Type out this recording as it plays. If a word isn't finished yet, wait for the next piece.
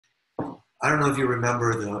I don't know if you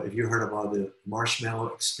remember if you heard about the marshmallow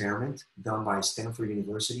experiment done by Stanford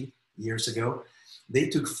University years ago. They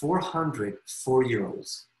took 400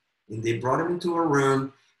 4-year-olds and they brought them into a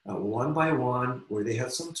room one by one where they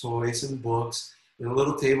had some toys and books and a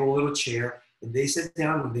little table, a little chair, and they sat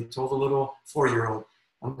down and they told the little 4-year-old,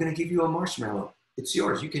 I'm going to give you a marshmallow. It's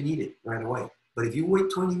yours. You can eat it right away. But if you wait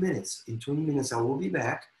 20 minutes, in 20 minutes I will be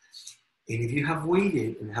back. And if you have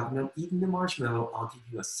waited and have not eaten the marshmallow, I'll give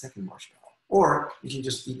you a second marshmallow. Or you can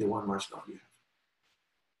just eat the one marshmallow you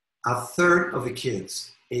have. A third of the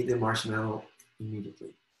kids ate the marshmallow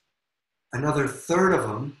immediately. Another third of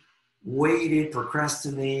them waited,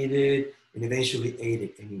 procrastinated, and eventually ate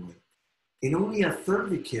it anyway. And only a third of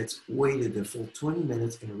the kids waited the full 20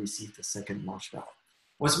 minutes and received a second marshmallow.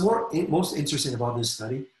 What's most interesting about this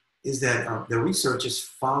study is that the researchers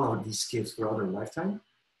followed these kids throughout their lifetime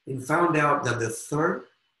and found out that the third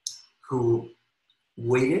who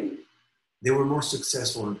waited, they were more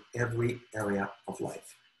successful in every area of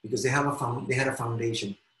life because they had a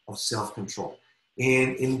foundation of self-control.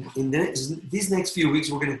 And in these next few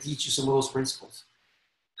weeks, we're going to teach you some of those principles.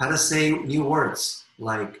 How to say new words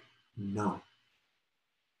like no.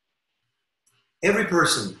 Every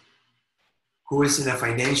person who is in a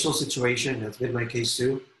financial situation, that's been my case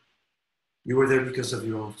too, you were there because of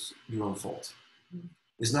your own fault.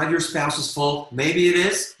 It's not your spouse's fault. Maybe it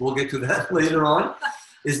is. We'll get to that later on.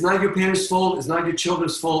 It's not your parents' fault. It's not your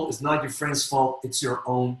children's fault. It's not your friend's fault. It's your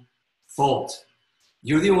own fault.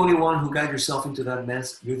 You're the only one who got yourself into that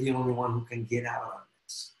mess. You're the only one who can get out of that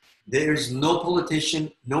mess. There's no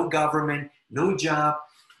politician, no government, no job,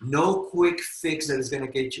 no quick fix that is going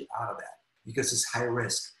to get you out of that because it's high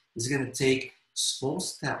risk. It's going to take small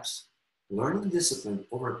steps, learning discipline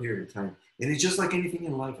over a period of time. And it's just like anything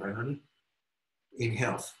in life, right, honey? In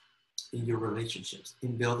health, in your relationships,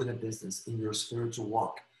 in building a business, in your spiritual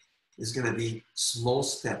walk. It's going to be small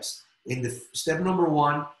steps. And the step number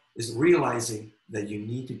one is realizing that you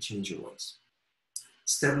need to change your ways.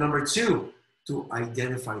 Step number two, to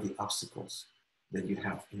identify the obstacles that you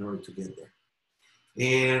have in order to get there.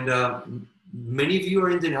 And many of you are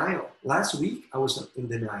in denial. Last week, I was in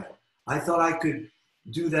denial. I thought I could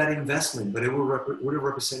do that investment, but it would have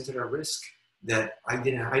represented a risk that I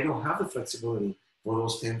don't have the flexibility for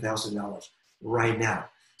those $10,000 right now.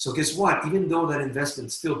 So guess what? Even though that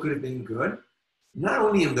investment still could have been good, not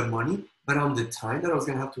only on the money, but on the time that I was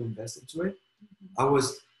going to have to invest into it,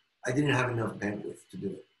 I didn't have enough bandwidth to do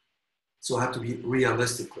it. So I have to be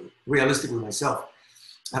realistic with myself.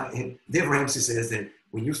 Dave Ramsey says that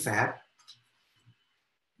when you're fat,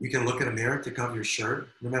 you can look in a mirror, take off your shirt,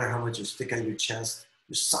 no matter how much you stick out your chest,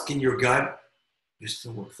 you're sucking your gut, you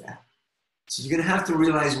still look fat. So you're going to have to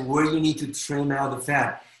realize where you need to trim out the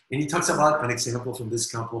fat. And he talks about an example from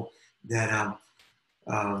this couple that I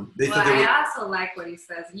also like what he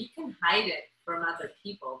says. You can hide it from other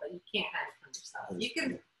people, but you can't hide it from yourself. You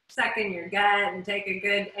can suck in your gut and take a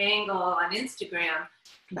good angle on Instagram,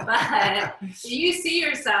 but you see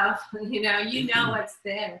yourself, you know what's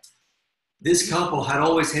there. This couple had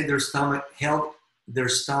always held their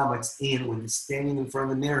stomachs in when standing in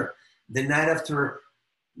front of the mirror. The night after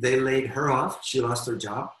they laid her off, she lost her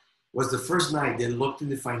job, was the first night they looked in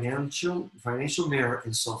the financial mirror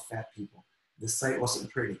and saw fat people. The sight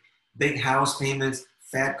wasn't pretty. Big house payments,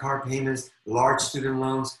 fat car payments, large student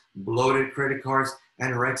loans, bloated credit cards,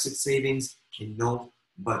 anorexic savings, and no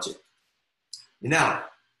budget. And now,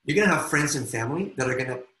 you're going to have friends and family that are going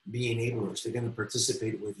to be enablers. They're going to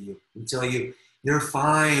participate with you and tell you, you're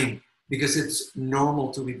fine because it's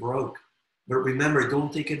normal to be broke. But remember,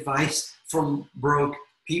 don't take advice from broke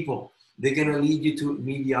people. They're going to lead you to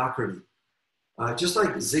mediocrity. Just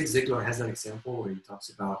like Zig Ziglar has an example where he talks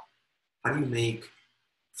about how do you make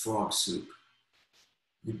frog soup.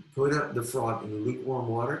 You put up the frog in lukewarm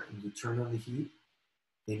water and you turn on the heat,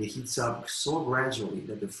 and it heats up so gradually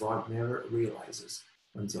that the frog never realizes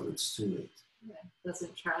until it's too late. Yeah,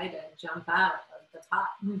 doesn't try to jump out of the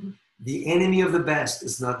pot. The enemy of the best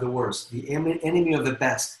is not the worst. The enemy of the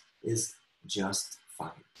best is just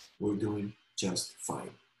fine. We're doing just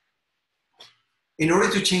fine. In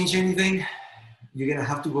order to change anything, you're going to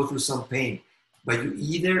have to go through some pain. But you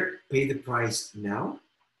either pay the price now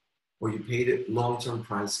or you pay the long-term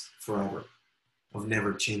price forever of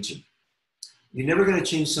never changing. You're never going to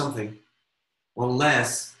change something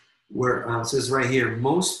unless, where it says right here,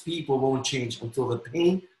 most people won't change until the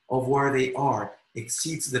pain of where they are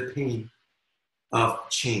exceeds the pain of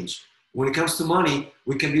change. When it comes to money,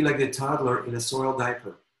 we can be like the toddler in a soiled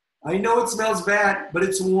diaper. I know it smells bad, but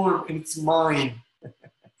it's warm and it's mine.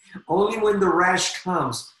 Only when the rash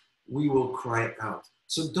comes, we will cry out.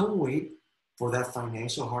 So don't wait for that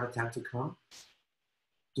financial heart attack to come,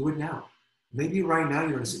 do it now. Maybe right now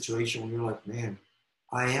you're in a situation where you're like, man,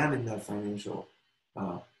 I am in that financial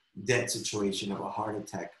debt situation of a heart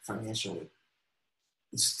attack financially.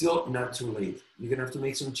 It's still not too late. You're going to have to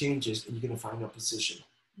make some changes and you're going to find a position.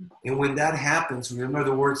 And when that happens, remember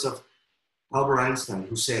the words of Albert Einstein,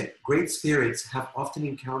 who said, great spirits have often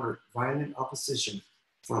encountered violent opposition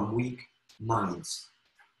from weak minds.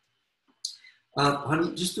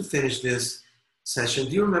 Honey, just to finish this session,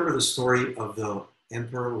 do you remember the story of the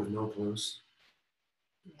emperor with no clothes?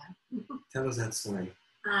 Yeah. Tell us that story.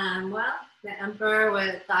 Well, the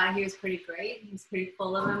emperor thought he was pretty great. He was pretty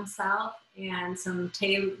full of himself, and some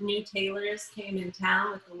new tailors came in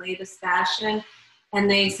town with the latest fashion, and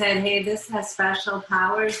they said, hey, this has special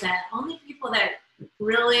powers that only people that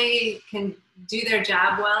really can do their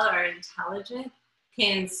job well or are intelligent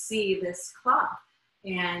can see this cloth.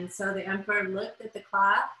 And so the emperor looked at the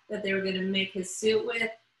cloth that they were going to make his suit with,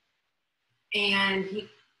 and he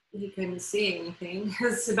couldn't see anything,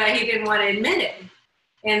 but he didn't want to admit it.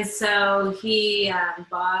 And so he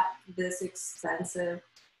bought this expensive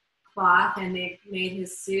cloth, and they made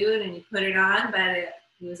his suit, and he put it on, but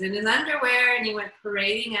he was in his underwear, and he went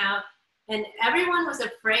parading out, and everyone was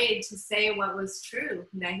afraid to say what was true,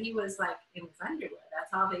 that he was like in his underwear.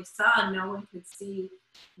 That's all they saw. No one could see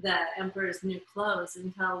the emperor's new clothes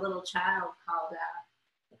until a little child called out,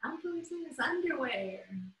 the emperor's in his underwear.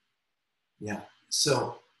 Yeah,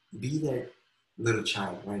 so be that little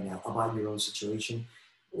child right now about your own situation.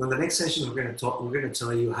 In the next session, we're going to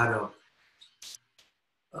tell you how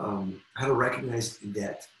to recognize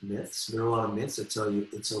debt myths. There are a lot of myths that tell you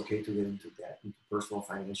it's okay to get into debt, into personal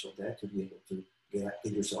financial debt, to be able to get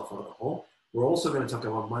yourself out of the hole. We're also going to talk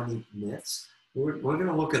about money myths. We're going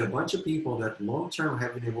to look at a bunch of people that long-term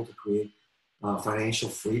have been able to create financial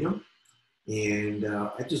freedom. And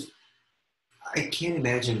I can't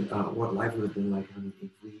imagine what life would have been like, honey,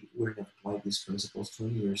 if we wouldn't have applied these principles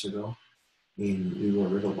 20 years ago and we were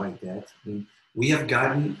riddled by debt. I mean, we've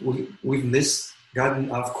gotten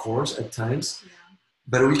off course at times, Yeah.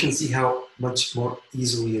 but we can see how much more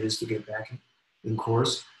easily it is to get back on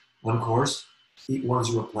course once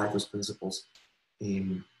you apply those principles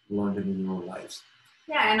and learn them in your lives.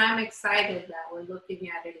 Yeah, and I'm excited that we're looking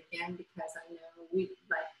at it again, because I know like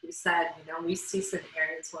we said, we see some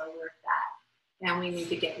areas where we're fat and we need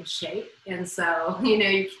to get in shape. And so,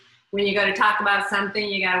 when you go to talk about something,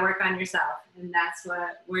 you got to work on yourself. And that's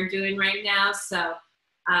what we're doing right now. So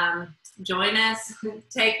join us,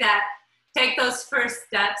 take those first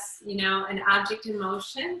steps. An object in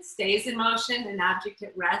motion stays in motion, an object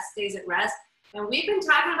at rest stays at rest. And we've been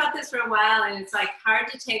talking about this for a while, and it's like hard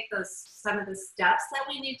to take some of the steps that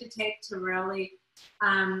we need to take to really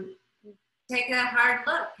take a hard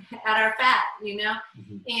look at our fat,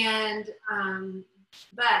 Mm-hmm. And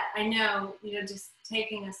but I know, just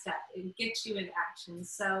taking a step, it gets you in action.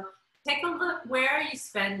 So take a look. Where are you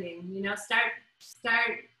spending?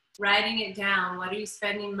 Start writing it down. What are you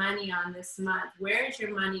spending money on this month? Where is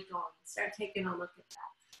your money going? Start taking a look at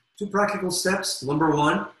that. 2 practical steps. Number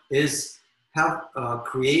 1 is sell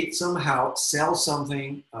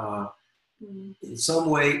something, in some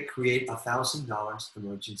way, create $1,000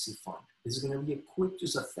 emergency fund. This is going to be a quick,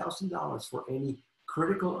 just $1,000 for any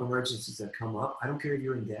critical emergencies that come up. I don't care if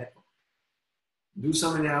you're in debt. Do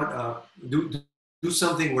something out. Do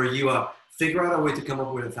something where you figure out a way to come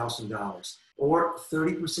up with $1,000 or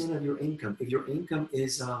 30% of your income. If your income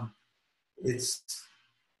is it's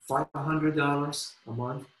 $500 a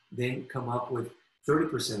month, then come up with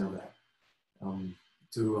 30% of that.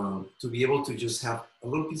 To be able to just have a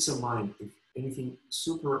little peace of mind if anything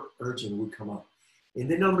super urgent would come up. And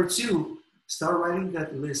then number 2, start writing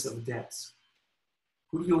that list of debts.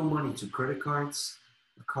 Who do you owe money to? Credit cards,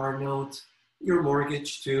 a car note, your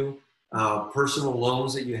mortgage too, personal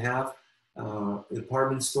loans that you have,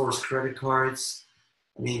 department stores, credit cards.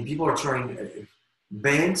 I mean, people are trying,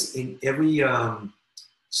 banks in every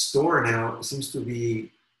store now seems to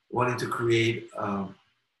be wanting to create a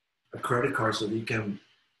credit card so that you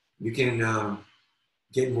can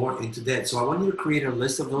get more into debt. So I want you to create a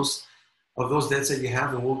list of those debts that you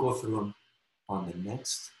have, and we'll go through them on the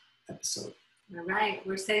next episode. All right.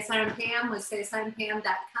 We're Cesar and Pam with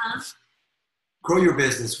cesarandpam.com. Grow your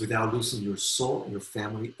business without losing your soul, your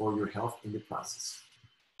family, or your health in the process.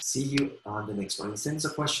 See you on the next one. And send us a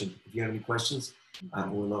question. If you have any questions,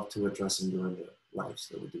 we'd love to address them during the lives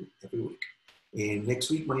that we do every week. And next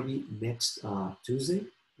week, maybe next Tuesday,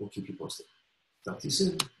 we'll keep you posted. Talk to you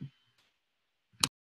soon.